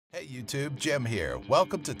Hey YouTube, Jim here.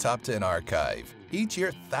 Welcome to Top 10 Archive. Each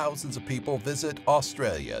year, thousands of people visit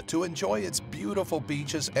Australia to enjoy its beautiful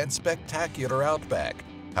beaches and spectacular outback.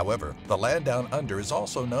 However, the land down under is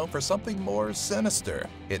also known for something more sinister,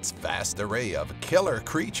 its vast array of killer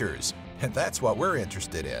creatures, and that's what we're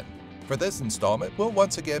interested in. For this installment, we'll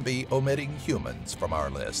once again be omitting humans from our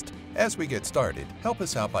list. As we get started, help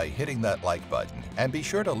us out by hitting that like button and be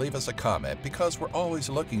sure to leave us a comment because we're always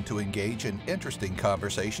looking to engage in interesting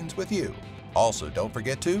conversations with you. Also, don't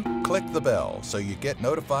forget to click the bell so you get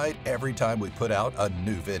notified every time we put out a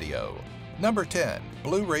new video. Number 10.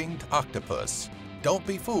 Blue-ringed octopus. Don't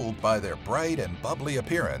be fooled by their bright and bubbly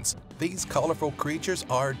appearance. These colorful creatures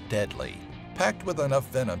are deadly. Packed with enough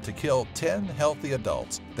venom to kill 10 healthy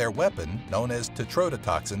adults, their weapon, known as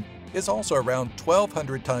tetrodotoxin, is also around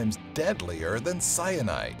 1,200 times deadlier than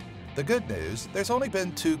cyanide. The good news, there's only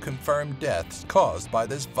been 2 confirmed deaths caused by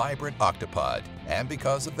this vibrant octopod, and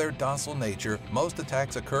because of their docile nature, most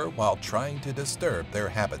attacks occur while trying to disturb their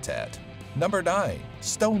habitat. Number 9.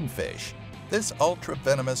 Stonefish. This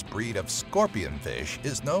ultra-venomous breed of scorpionfish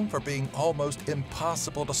is known for being almost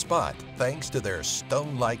impossible to spot thanks to their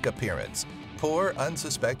stone-like appearance. Poor,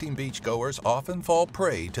 unsuspecting beachgoers often fall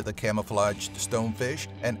prey to the camouflaged stonefish,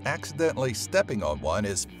 and accidentally stepping on one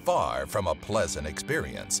is far from a pleasant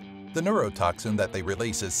experience. The neurotoxin that they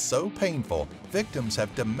release is so painful, victims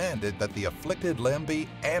have demanded that the afflicted limb be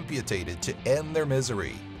amputated to end their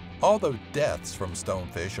misery. Although deaths from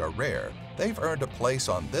stonefish are rare, they've earned a place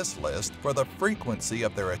on this list for the frequency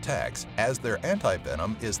of their attacks, as their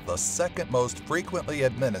antivenom is the second most frequently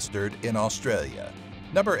administered in Australia.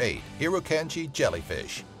 Number 8. Irukandji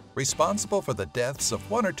jellyfish. Responsible for the deaths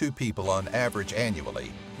of 1 or 2 people on average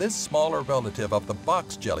annually, this smaller relative of the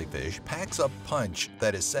box jellyfish packs a punch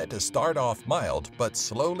that is said to start off mild but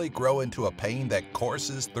slowly grow into a pain that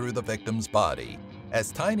courses through the victim's body.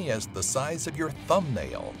 As tiny as the size of your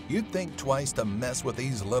thumbnail, you'd think twice to mess with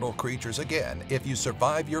these little creatures again if you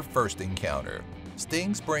survive your first encounter.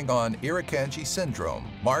 Stings bring on Irukandji syndrome,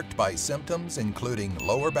 marked by symptoms including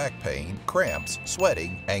lower back pain, cramps,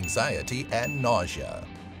 sweating, anxiety, and nausea.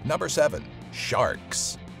 Number 7.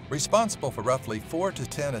 Sharks. Responsible for roughly 4 to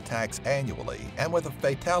 10 attacks annually and with a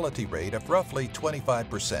fatality rate of roughly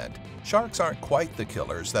 25%, sharks aren't quite the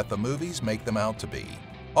killers that the movies make them out to be.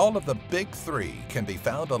 All of the big 3 can be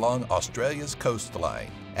found along Australia's coastline,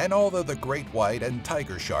 and although the great white and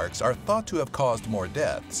tiger sharks are thought to have caused more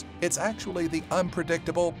deaths, it's actually the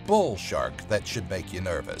unpredictable bull shark that should make you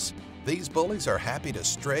nervous. These bullies are happy to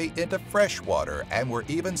stray into freshwater and were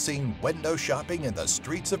even seen window shopping in the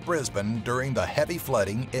streets of Brisbane during the heavy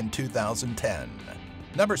flooding in 2010.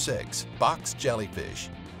 Number 6. Box jellyfish.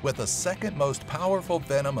 With the second most powerful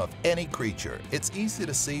venom of any creature, it's easy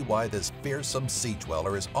to see why this fearsome sea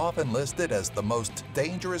dweller is often listed as the most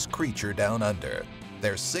dangerous creature down under.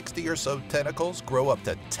 Their 60 or so tentacles grow up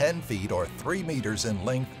to 10 feet or 3 meters in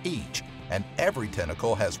length each, and every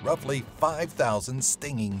tentacle has roughly 5,000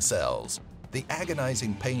 stinging cells. The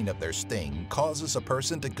agonizing pain of their sting causes a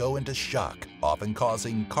person to go into shock, often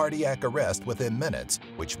causing cardiac arrest within minutes,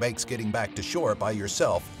 which makes getting back to shore by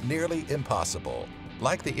yourself nearly impossible.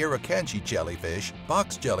 Like the Irukandji jellyfish,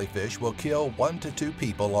 box jellyfish will kill 1 to 2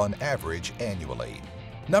 people on average annually.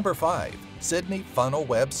 Number 5. Sydney funnel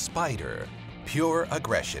web spider. Pure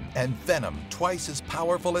aggression and venom twice as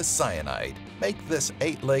powerful as cyanide make this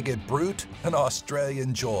 8-legged brute an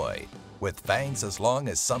Australian joy. With fangs as long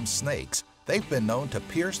as some snakes, they've been known to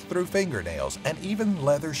pierce through fingernails and even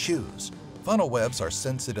leather shoes. Funnel webs are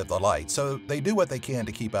sensitive to light, so they do what they can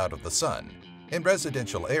to keep out of the sun. In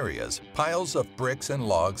residential areas, piles of bricks and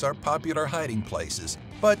logs are popular hiding places,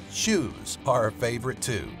 but shoes are a favorite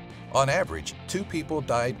too. On average, 2 people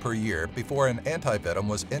died per year before an antivenom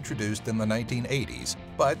was introduced in the 1980s,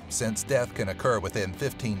 but since death can occur within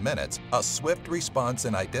 15 minutes, a swift response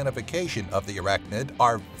and identification of the arachnid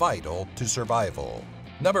are vital to survival.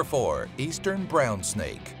 Number 4. Eastern brown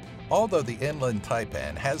snake. Although the inland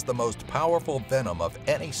taipan has the most powerful venom of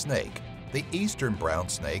any snake, the eastern brown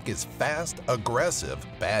snake is fast, aggressive,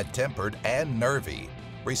 bad-tempered, and nervy.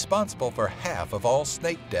 Responsible for half of all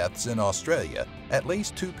snake deaths in Australia, at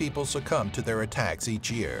least 2 people succumb to their attacks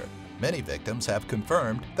each year. Many victims have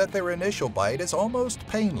confirmed that their initial bite is almost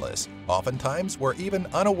painless. Oftentimes, we're even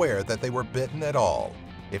unaware that they were bitten at all.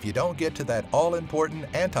 If you don't get to that all-important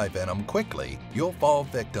antivenom quickly, you'll fall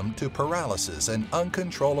victim to paralysis and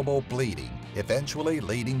uncontrollable bleeding, eventually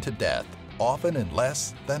leading to death, often in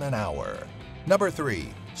less than an hour. Number 3.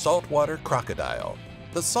 Saltwater crocodile.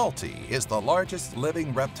 The salty is the largest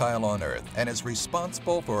living reptile on Earth and is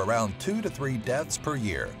responsible for around 2 to 3 deaths per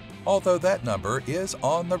year, although that number is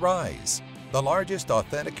on the rise. The largest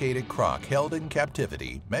authenticated croc held in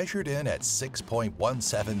captivity measured in at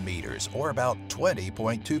 6.17 meters, or about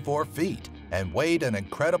 20.24 feet, and weighed an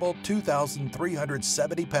incredible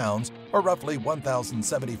 2,370 pounds, or roughly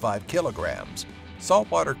 1,075 kilograms.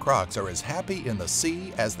 Saltwater crocs are as happy in the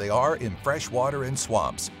sea as they are in fresh water and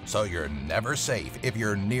swamps, so you're never safe if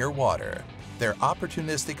you're near water. They're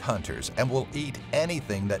opportunistic hunters and will eat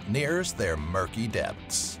anything that nears their murky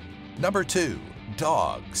depths. Number 2.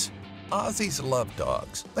 Dogs. Aussies love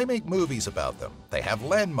dogs. They make movies about them. They have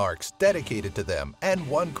landmarks dedicated to them, and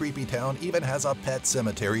one creepy town even has a pet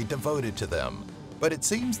cemetery devoted to them. But it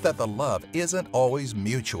seems that the love isn't always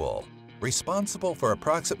mutual. Responsible for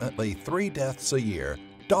approximately 3 deaths a year,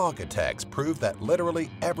 dog attacks prove that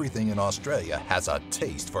literally everything in Australia has a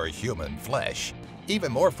taste for human flesh.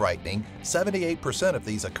 Even more frightening, 78% of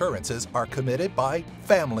these occurrences are committed by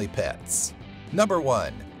family pets. Number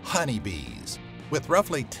 1. Honeybees. With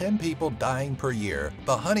roughly 10 people dying per year,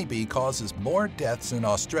 the honeybee causes more deaths in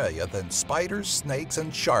Australia than spiders, snakes,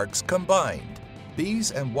 and sharks combined.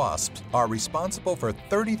 Bees and wasps are responsible for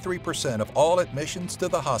 33% of all admissions to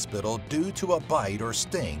the hospital due to a bite or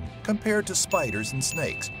sting, compared to spiders and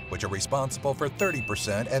snakes, which are responsible for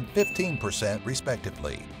 30% and 15%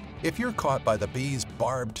 respectively. If you're caught by the bee's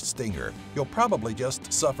barbed stinger, you'll probably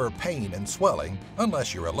just suffer pain and swelling,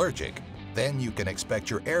 unless you're allergic. Then you can expect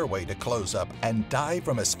your airway to close up and die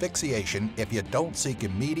from asphyxiation if you don't seek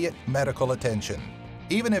immediate medical attention.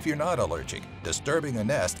 Even if you're not allergic, disturbing a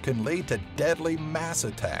nest can lead to deadly mass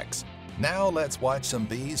attacks. Now let's watch some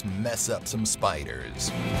bees mess up some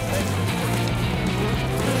spiders.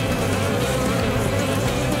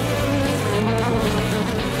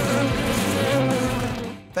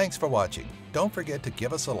 Thanks for watching. Don't forget to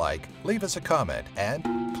give us a like, leave us a comment,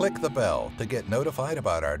 and click the bell to get notified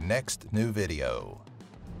about our next new video.